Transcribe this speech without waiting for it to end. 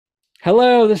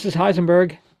Hello, this is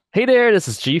Heisenberg. Hey there, this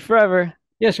is G Forever.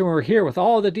 Yes, and we're here with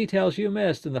all the details you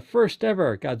missed in the first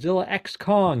ever Godzilla X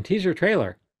Kong teaser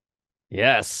trailer.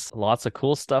 Yes, lots of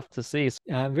cool stuff to see.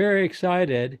 I'm very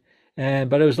excited,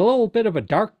 but it was a little bit of a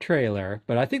dark trailer,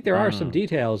 but I think there are some Mm.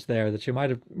 details there that you might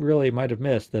have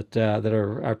missed that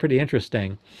are pretty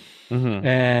interesting. Hmm.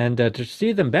 And to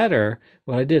see them better,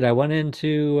 what I did, I went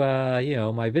into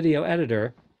my video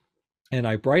editor and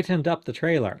I brightened up the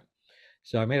trailer.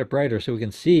 So I made it brighter so we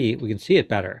can see it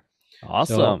better. So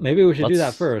Awesome. maybe we should do that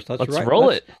Let's first. Let's let's write roll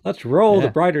it. let's roll the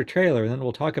Yeah. brighter trailer and then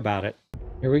we'll talk about it.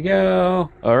 Here we go.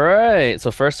 All right. So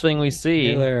first thing we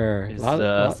see Trailer. is Lot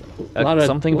of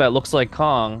something that looks like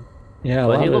Kong, yeah, a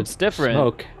but he lot of looks different.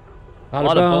 smoke. A A lot of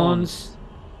lot of bones. bones.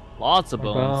 Lots of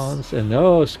More bones. bones and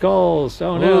no skulls.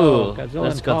 Oh no. Ooh, Godzilla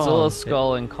there's and Godzilla's Kong.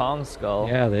 skull and Kong's skull.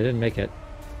 Yeah, they didn't make it.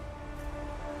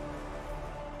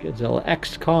 Godzilla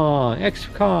X Kong. X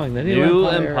Kong, the new New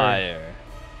empire. Empire.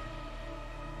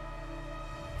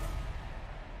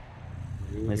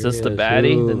 Ooh, Is here he this the is.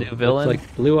 baddie, the Ooh, new looks villain?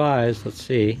 like blue eyes. Let's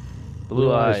see. Blue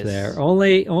Blue eyes there. eyes.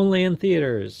 Only in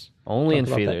theaters. Only Talk in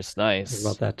about that. theaters. Talk about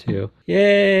Nice. that too. All right.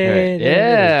 Yay! There it is.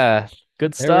 Yeah.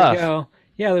 Good There we stuff. go.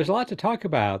 Yeah, there's a lot to talk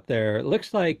about there. It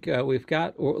looks like or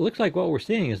it looks like what we're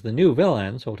seeing is the new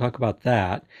villain, so we'll talk about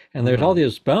that. And there's all Hmm.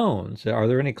 these bones. Are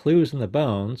there any clues in the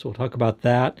bones? We'll talk about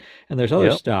that. And there's other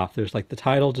Yep. stuff. There's like the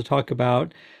title to talk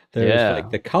about. There's like Yeah.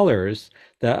 the colors.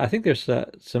 That I think there's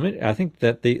some. I think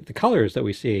that the colors that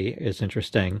we see is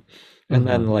interesting. And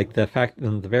then Hmm. like the fact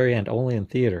in the very end, only in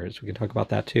theaters. We can talk about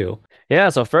that too. Yeah,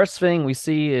 so first thing we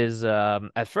see is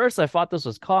at first I thought this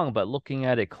was Kong, but looking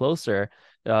at it closer,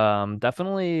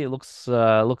 definitely looks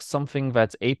something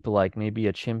that's ape-like, maybe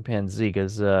a chimpanzee,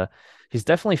 because he's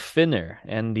definitely thinner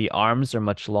and the arms are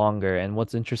much longer. And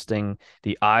what's interesting,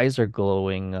 the eyes are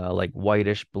glowing like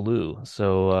whitish blue.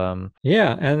 So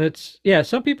Yeah, and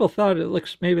some people thought it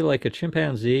looks maybe like a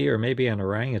chimpanzee or maybe an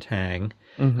orangutan.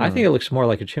 I think mhm, it looks more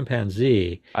like a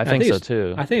chimpanzee. I And think so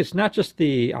too. I think it's not just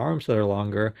the arms that are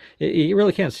longer. You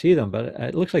really can't see them, but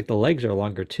it looks like the legs are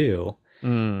longer too.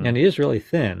 And Mm. he is really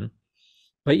thin.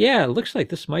 But yeah, it looks like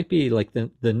this might be like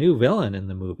the new villain in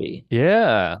the movie.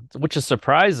 Yeah, which is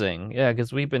surprising. Yeah,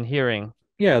 because we've been hearing.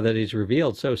 Yeah, that he's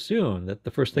revealed so soon that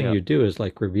the first thing Yeah. you do is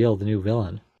like reveal the new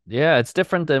villain. Yeah, it's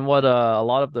different than what a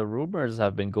lot of the rumors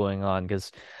have been going on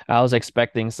because I was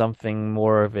expecting something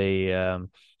more of a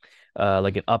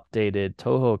like an updated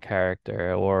Toho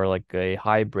character or like a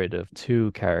hybrid of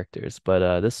two characters,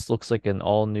 but this looks like an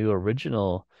all new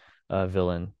original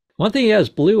villain. One thing, he has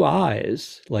blue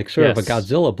eyes, like sort of a Yes,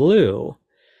 Godzilla blue.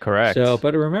 So, correct.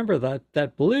 but remember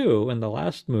that blue in the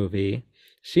last movie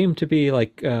seemed to be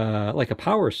like a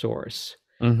power source.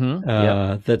 Mm-hmm.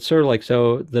 Yep. That's sort of like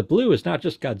so the blue is not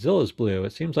just Godzilla's blue.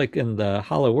 It seems like in the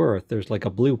Hollow Earth there's like a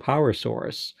blue power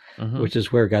source, Mm-hmm. which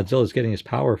is where Godzilla's getting his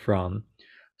power from.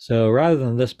 So rather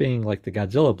than this being like the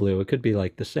Godzilla blue, it could be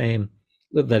like the same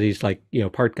that he's like,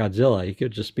 part Godzilla. He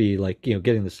could just be like,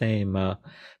 getting the same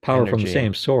power from the Energy.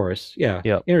 same source. Yeah,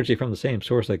 Yep. energy from the same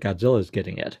source that Godzilla is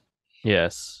getting it.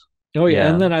 Yes. Oh yeah,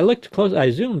 and Yeah. then I looked close.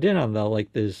 I zoomed in on the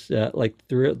like this like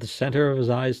through the center of his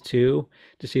eyes too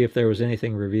to see if there was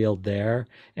anything revealed there,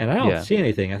 and I don't Yeah. see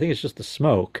anything. I think it's just the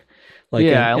smoke. Like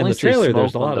Yeah, I in only the see trailer,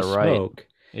 there's smoke a on lot the of right. smoke.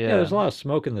 Yeah, there's Yeah. a lot of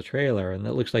smoke in the trailer, and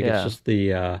it looks like it's Yeah. just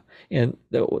and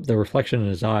the reflection in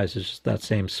his eyes is just that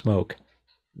same smoke.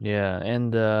 Yeah,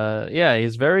 and yeah,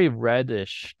 he's very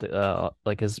reddish,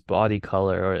 like his body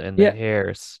color or and the Yeah,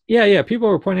 hairs. yeah. People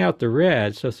were pointing out the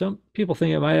red, so some people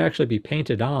think it might actually be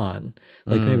painted on,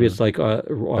 like maybe it's Mm, like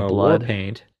the a war blood.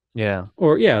 paint. Yeah,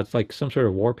 Or yeah, it's like some sort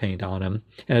of war paint on him,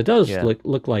 and it does yeah.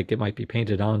 look like it might be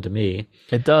painted on to me.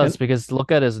 It does And because look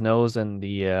at his nose and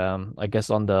the I guess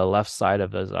on the left side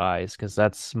of his eyes, because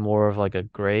that's more of like a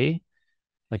gray,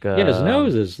 like yeah, his a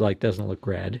nose is like doesn't look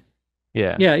red.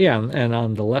 yeah. Yeah, and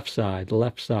on the left side,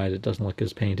 it doesn't look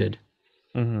as painted.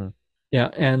 Hmm. Yeah,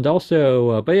 and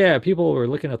also, but yeah, people were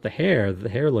looking at the hair. The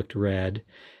hair looked red,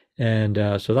 and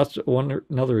so that's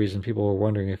another reason people were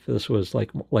wondering if this was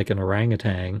like an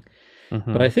orangutan. But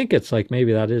Hmm. I think it's like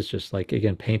maybe that is just like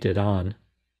again painted on,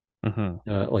 Hmm.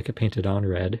 like a painted on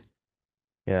red.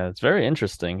 Yeah, it's very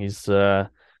interesting. He's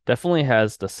definitely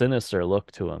has the sinister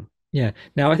look to him. Yeah.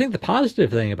 Now I think the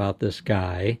positive thing about this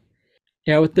guy.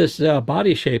 Yeah, with this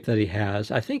body shape that he has,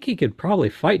 I think he could probably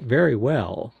fight very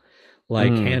well,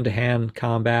 like Mm, hand-to-hand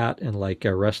combat and like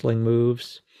wrestling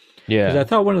moves. Because I yeah.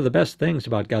 thought one of the best things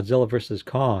about Godzilla versus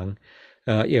Kong,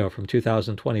 from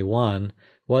 2021,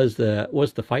 was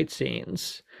the fight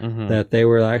scenes Hmm. that they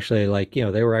were actually like,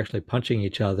 they were actually punching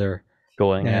each other,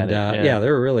 Going at and it. yeah, Yeah.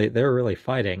 they were really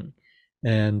fighting.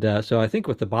 And so I think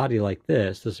with a body like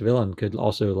this villain could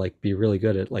also like be really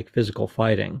good at like physical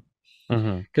fighting.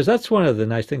 Hmm. Because that's one of the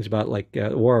nice things about like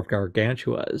War of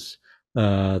Gargantua's,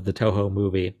 the Toho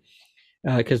movie.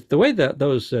 Because the way that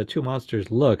those two monsters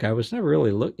look, I was never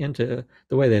really look into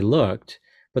the way they looked,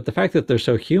 but the fact that they're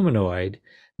so humanoid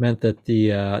meant that the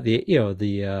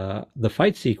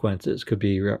fight sequences could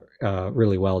be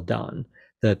really well done.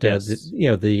 That Yes.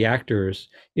 the actors,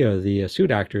 the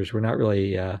suit actors were not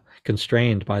really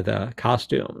constrained by the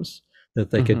costumes. That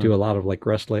they could Hmm. do a lot of like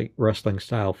wrestling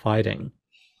style fighting.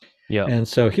 Yep. And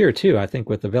so here too, I think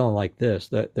with a villain like this,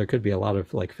 that there could be a lot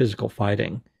of like physical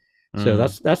fighting. So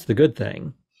Mm. that's the good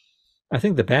thing. I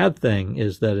think the bad thing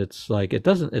is that it's like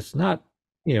it's not,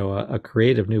 a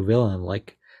creative new villain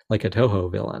like a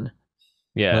Toho villain.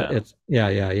 Yeah. It's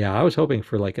yeah. I was hoping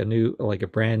for like a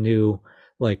brand new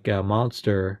like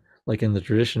monster like in the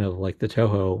tradition of like the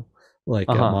Toho like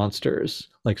Uh-huh. monsters,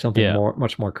 like something Yeah.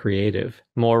 much more creative.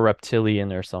 More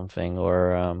reptilian or something,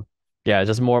 or yeah,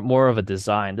 just more of a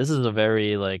design. This is a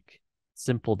very like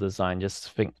simple design.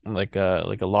 Just think like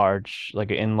a large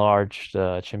like an enlarged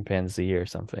chimpanzee or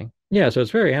something. Yeah, so it's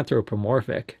very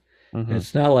anthropomorphic. Hmm.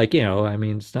 It's not like, I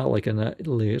mean, it's not like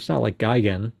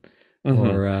Gigan Hmm.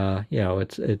 or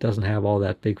it doesn't have all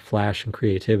that big flash and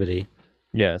creativity.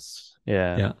 Yes.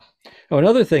 Yeah. Yeah. Oh,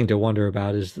 another thing to wonder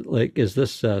about is like, is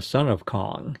this Son of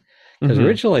Kong? Because Hmm.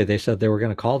 originally they said they were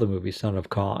going to call the movie Son of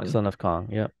Kong, Son of Kong.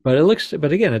 Yep.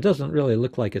 but again, it doesn't really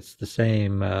look like it's the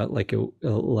same.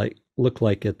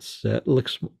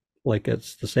 Looks like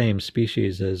it's the same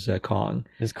species as Kong.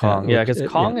 Is Kong. Yeah, because Yeah,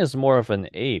 Kong is more of an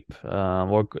ape,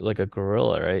 or like a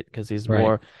gorilla, right? Because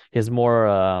right. he's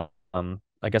more,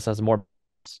 I guess has more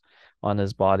on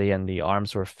his body, and the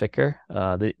arms were thicker.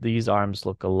 These arms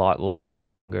look a lot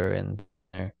longer and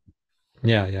thinner.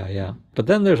 Yeah. But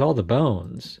then there's all the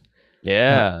bones. Uh,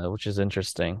 Yeah, which is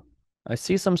interesting. I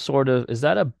see some sort of, is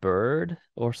that a bird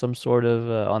or some sort of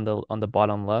on the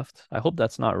bottom left? I hope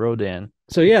that's not Rodan.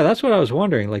 so yeah, that's what I was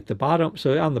wondering. Like the bottom,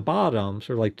 so on the bottom,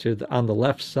 sort of like on the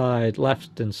left side,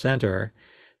 left and center,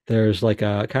 there's like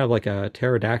a kind of like a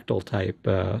pterodactyl type,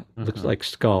 looks Hmm. like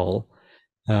skull,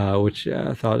 which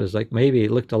I thought is like maybe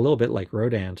it looked a little bit like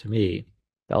Rodan to me.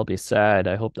 That'll be sad.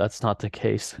 I hope that's not the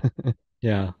case.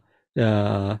 Yeah.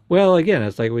 Well, again,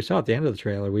 it's like we saw at the end of the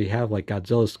trailer, we have like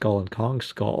Godzilla's skull and Kong's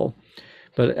skull.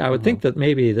 But I would Hmm. think that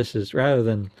maybe this is rather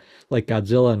than like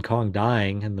Godzilla and Kong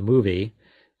dying in the movie,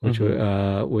 which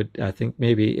Hmm. would I think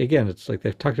maybe again it's like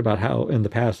they've talked about how in the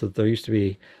past that there used to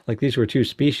be like these were two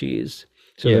species,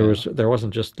 so Yeah. there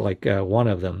wasn't just like one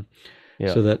of them,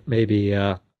 Yeah. so that maybe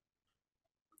uh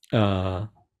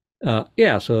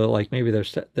yeah, so like maybe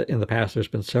there's in the past there's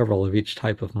been several of each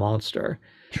type of monster,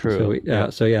 True.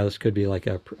 Yep. so yeah, this could be like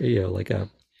like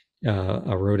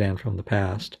a Rodan from the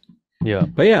past. Yeah.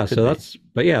 Could be.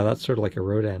 But yeah, that's sort of like a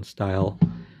Rodan style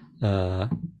uh,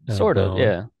 Sort of. bone.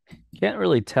 Yeah. Can't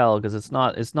really tell because it's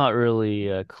not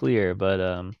really clear,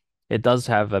 but it does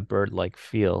have a bird-like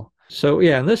feel. So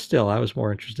yeah, and this still, I was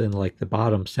more interested in like the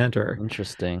bottom center,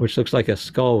 Interesting. which looks like a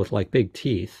skull with like big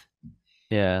teeth.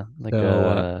 Yeah, like So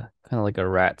a kind of like a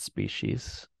rat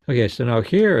species. okay, so now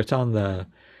here it's on the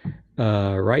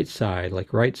right side,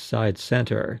 like right side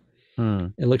center. Hmm.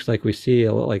 It looks like we see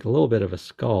like a little bit of a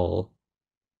skull,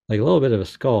 like a little bit of a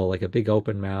skull, like a big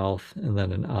open mouth, and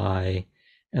then an eye,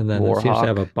 and then it seems to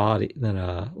have a Warhawk. body, then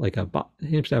it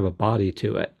seems to have a body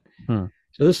to it. Hmm.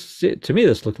 So this to me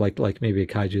this looked like maybe a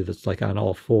kaiju that's like on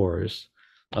all fours,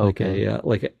 Okay.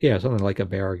 yeah, something like a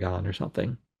Baragon or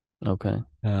something. Okay.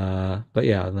 But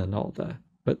yeah, and then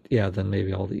but yeah, then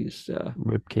maybe all these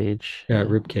Rib cage. yeah, Yeah.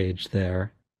 rib cage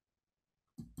there.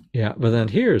 Yeah, but then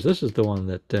this is the one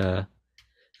that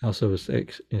I also was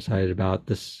excited about.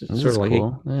 This This sort is of like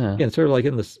cool. Yeah. again, sort of like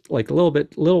in this like little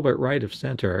bit right of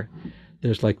center.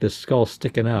 There's like this skull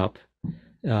sticking up,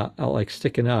 like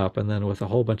sticking up, and then with a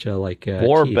whole bunch of like teeth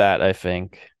Warbat, I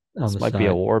think. on This the might be a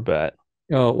side. warbat.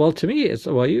 Oh, well, to me, it's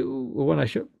well, when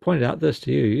pointed out this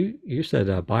to you, you said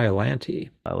Biollante.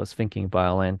 I was thinking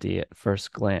Biollante at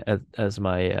first glance as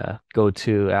my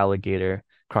go-to alligator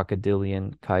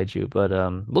crocodilian kaiju, but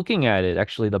looking at it,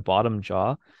 actually the bottom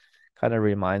jaw kind of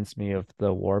reminds me of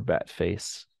the warbat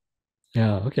face.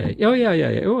 Yeah, okay. Oh,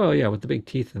 yeah. Well, yeah, with the big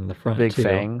teeth in the front Big too.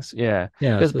 fangs, yeah.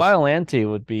 Yeah, Because it's this. Biollante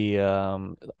would be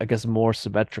I guess more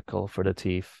symmetrical for the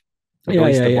teeth. Like at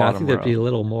least the Yeah. I think bottom there'd be row. a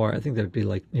little more. I think there'd be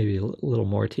like maybe a little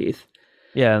more teeth.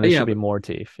 Yeah, and But there yeah, should be more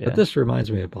teeth, but yeah. this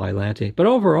reminds me of Biollante. But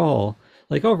overall,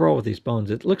 overall with these bones,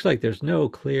 it looks like there's no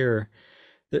clear.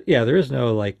 Yeah, there is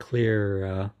no like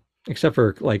clear, except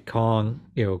for like Kong,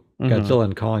 Hmm. Godzilla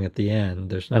and Kong at the end.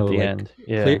 There's At no the like end.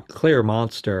 Yeah. clear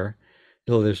monster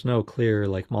there's no clear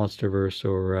like MonsterVerse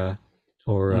or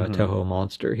Hmm. Toho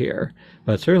Monster here,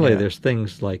 but certainly Yeah. there's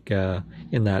things like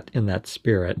in that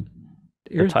spirit.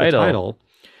 The Here's the title, title.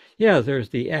 Yeah, there's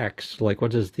the X. Like,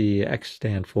 what does the X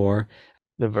stand for?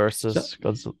 the So, versus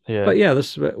Godzilla. Yeah. but yeah,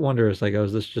 this wonder is like, oh,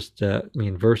 is this just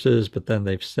mean verses? But then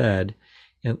they've said,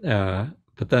 and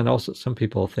but then also some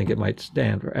people think it might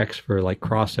stand for X for like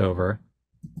crossover,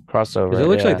 because it Crossover.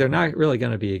 looks like Yeah. they're not really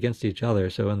going to be against each other.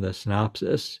 So in the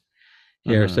synopsis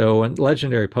here, Hmm. so when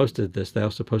Legendary posted this, they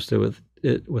also posted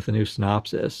with a new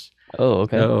synopsis. Oh,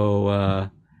 okay. So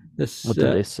this What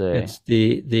did they say? it's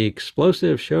the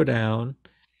explosive showdown.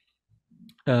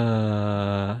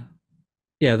 Uh,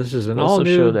 yeah, this is an Explosive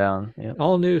Showdown. Yep.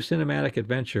 all new cinematic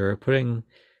adventure putting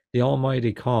the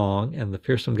almighty Kong and the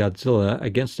fearsome Godzilla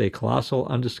against a colossal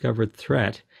undiscovered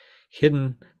threat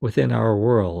hidden within our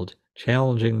world,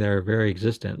 challenging their very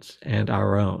existence and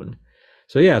our own.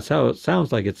 So yeah, it's how it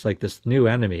sounds like it's like this new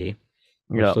enemy,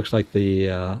 which Yep. looks like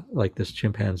the like this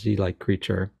chimpanzee-like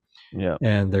creature, Yep.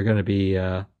 and they're going to be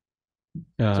So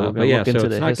we're but gonna yeah, look so into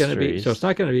it's the not going to be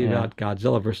histories. Yeah. about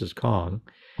Godzilla versus Kong.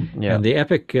 And Yep. the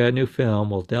epic new film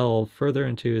will delve further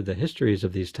into the histories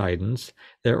of these titans,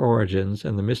 their origins,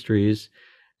 and the mysteries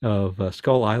of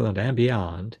Skull Island and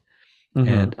beyond, Hmm.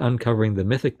 and uncovering the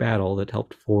mythic battle that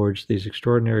helped forge these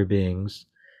extraordinary beings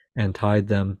and tied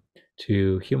them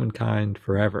to humankind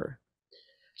forever.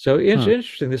 So it's Hmm.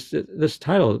 interesting. This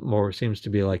title more seems to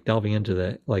be like delving into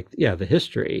the like yeah the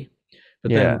history,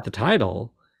 but then Yeah. the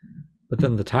title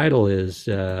is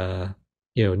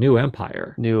New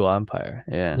Empire. New Empire.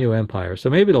 Yeah. New Empire. So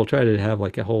maybe it'll try to have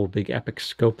like a whole big epic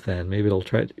scope then. Maybe it'll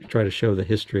try to show the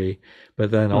history,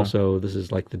 but then Hmm. also this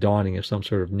is like the dawning of some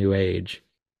sort of new age.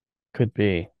 Could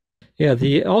be. Yeah,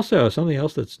 the also something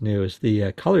else that's new is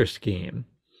the color scheme.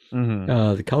 Hmm.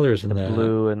 The colors in The the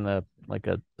blue and the like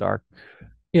a dark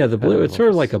yeah, the kind blue, of it's sort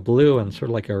of like a almost blue and sort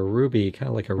of like a ruby, kind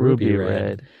of like a ruby ruby red.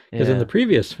 red. Because in the Yeah.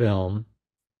 previous film,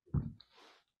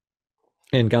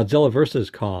 in Godzilla versus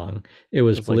Kong, it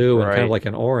was It's like blue and kind of bright. like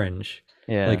an orange,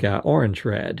 like Yeah. a orange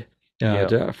red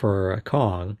Yep. for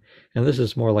Kong, and this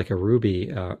is more like a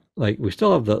ruby. Like we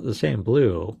still have the same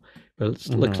blue, but it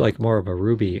looks Hmm. like more of a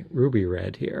ruby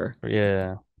red here.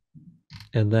 Yeah.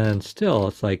 And then still,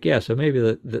 it's like yeah, so maybe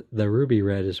the ruby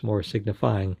red is more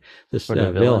signifying this For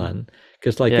the villain. villain,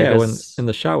 because like Yeah, yeah, when in because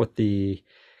the shot with the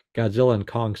Godzilla and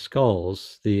Kong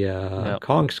skulls, the yep.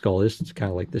 Kong skull is kind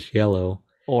of like this yellow,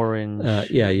 Orange. yeah,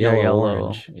 Yeah, yellow yellow.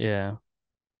 orange. Yeah.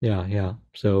 Yeah, yeah.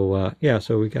 So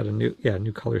so we got a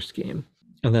new color scheme.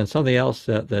 And then something else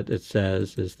that it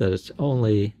says is that it's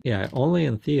only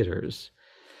in theaters,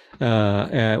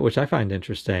 which I find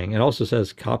interesting. It also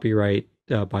says copyright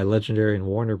by Legendary and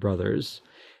Warner Brothers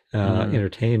Hmm.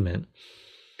 Entertainment.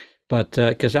 But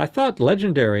because I thought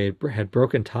Legendary had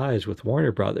broken ties with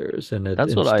Warner Brothers and it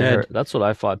That's what I heard. instead, That's what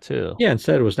I thought too. yeah,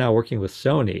 instead it was now working with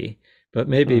Sony. But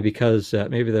maybe Hmm. because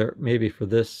maybe for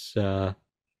this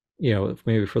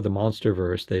maybe for the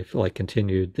MonsterVerse, they've like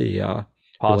continued the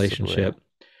Possibly. relationship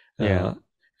Yeah. uh,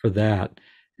 for that.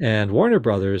 And Warner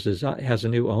Brothers has a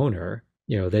new owner.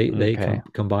 They Okay.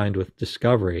 combined with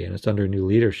Discovery, and it's under new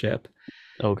leadership.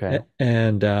 Okay.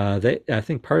 And they, I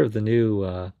think, part of the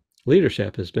new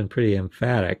leadership has been pretty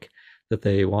emphatic that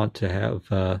they want to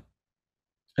have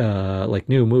like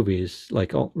new movies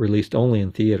like released only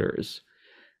in theaters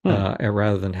Hmm. and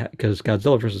rather than because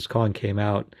Godzilla versus Kong came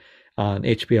out on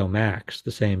HBO Max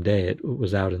the same day it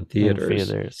was out in In theaters,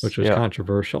 theaters. which was Yep.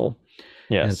 controversial.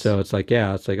 And Yes. so it's like,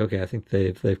 yeah, it's like, okay, I think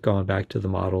they've gone back to the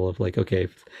model of like, okay,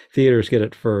 theaters get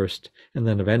it first, and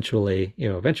then eventually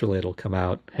it'll come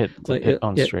out like Hit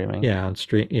on it streaming. yeah, on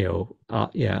stream,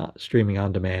 streaming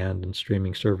on demand and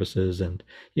streaming services and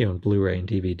Blu-ray and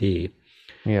DVD.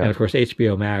 And Yep. of course,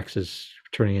 HBO Max is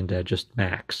turning into just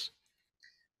Max.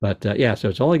 But yeah, so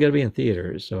it's only going to be in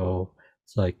theaters. So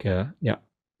it's like,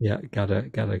 yeah,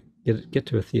 gotta get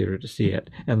to a theater to see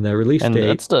it. And the release And date,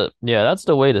 that's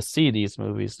the way to see these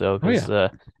movies though, oh because yeah,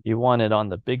 you want it on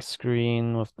the big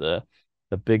screen with the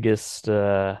biggest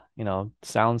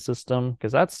sound system,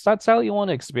 because that's how you want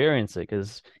to experience it,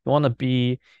 because you want to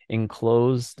be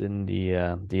enclosed in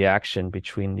the action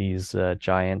between these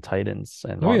giant titans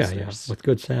and oh yeah, yeah, monsters. with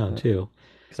good sound Yeah, too.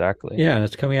 exactly. Yeah, and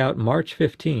it's coming out March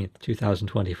 15th,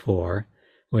 2024,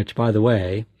 which by the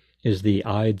way is the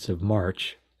Ides of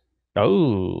March.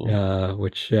 Oh,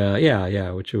 Which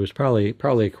which it was probably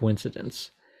a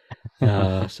coincidence.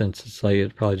 Since it's like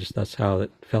it probably just that's how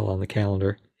it fell on the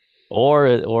calendar. or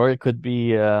it could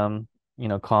be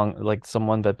Kong, like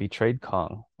someone that betrayed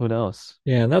Kong. Who knows?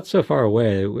 Yeah, and that's so far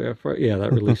away. Yeah, that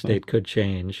release date could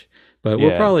change. But we're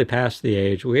Yeah. probably past the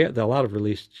age. We had a lot of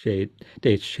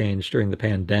dates changed during the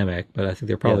pandemic, but I think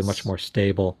they're probably much Yes. more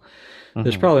stable.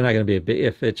 There's Hmm. probably not going to be a big,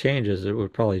 if it changes, it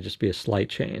would probably just be a slight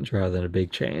change rather than a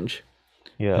big change.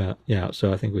 Yeah. Yeah,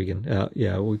 so I think we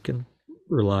can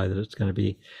rely that it's going to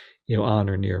be, on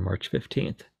or near March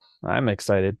 15th. I'm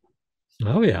excited.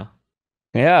 Oh yeah.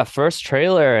 Yeah, first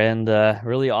trailer and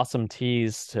really awesome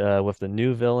tease with the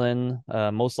new villain,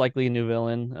 most likely new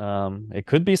villain. It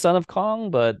could be Son of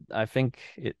Kong, but I think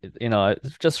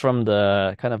just from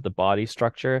the kind of the body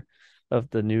structure of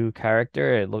the new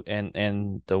character, it look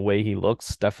and the way he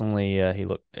looks, definitely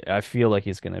I feel like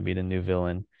he's gonna be the new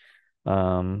villain.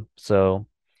 So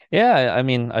yeah, I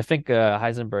mean, I think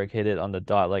Heisenberg hit it on the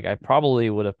dot. Like, I probably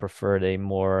would have preferred a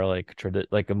more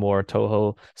like a more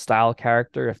Toho style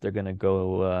character if they're gonna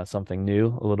go something new,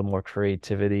 a little more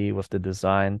creativity with the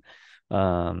design.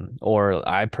 Or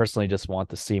I personally just want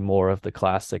to see more of the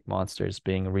classic monsters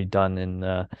being redone in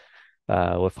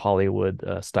with Hollywood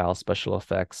style special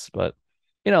effects. But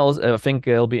I think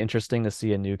it'll be interesting to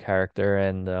see a new character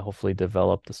and hopefully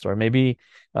develop the story. Maybe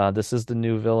this is the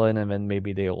new villain, and then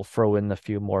maybe they'll throw in a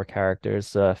few more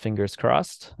characters. Fingers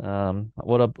crossed.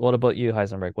 What about you,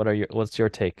 Heisenberg? What's your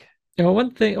take?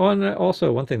 One thing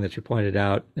that you pointed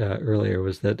out earlier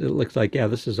was that it looks like, yeah,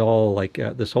 this is all like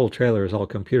this whole trailer is all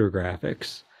computer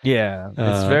graphics. Yeah, it's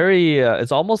Uh, very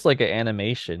it's almost like an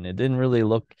animation. It didn't really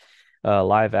look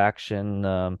live action.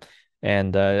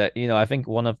 And I think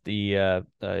one of the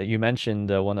you mentioned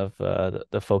one of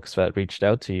the folks that reached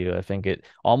out to you. I think it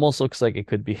almost looks like it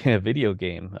could be a video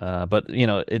game. But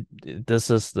this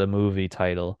is the movie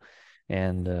title.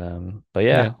 And but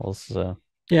yeah, yeah,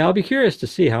 yeah, I'll be curious to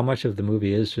see how much of the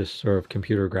movie is just sort of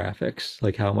computer graphics,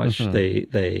 like how much hmm they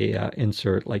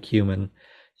insert like human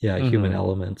hmm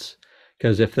elements.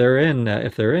 Because if they're in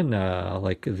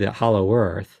like the Hollow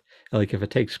Earth, like if it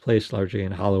takes place largely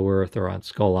in Hollow Earth or on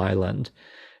Skull Island,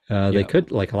 they Yeah,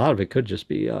 could like a lot of it could just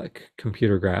be like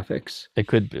computer graphics. it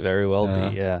could very well be,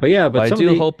 yeah. But yeah, But but I some of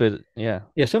do the hope it, yeah.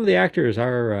 yeah, some of the actors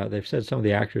are they've said some of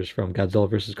the actors from Godzilla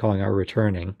versus Kong are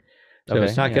returning. So Okay, yeah.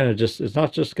 it's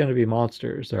not just going to be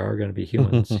monsters. There are going to be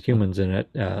humans in it,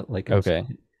 Okay.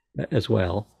 as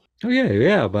well. Oh yeah,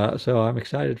 yeah. But so I'm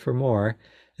excited for more,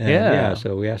 and yeah. Yeah.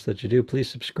 So we ask that you do please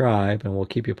subscribe, and we'll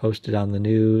keep you posted on the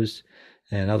news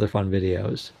and other fun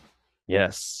videos.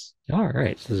 Yes. All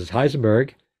right. So this is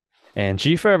Heisenberg. And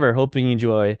G Forever, hoping you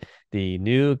enjoy the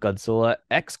new Godzilla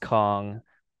X Kong,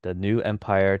 the new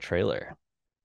Empire trailer.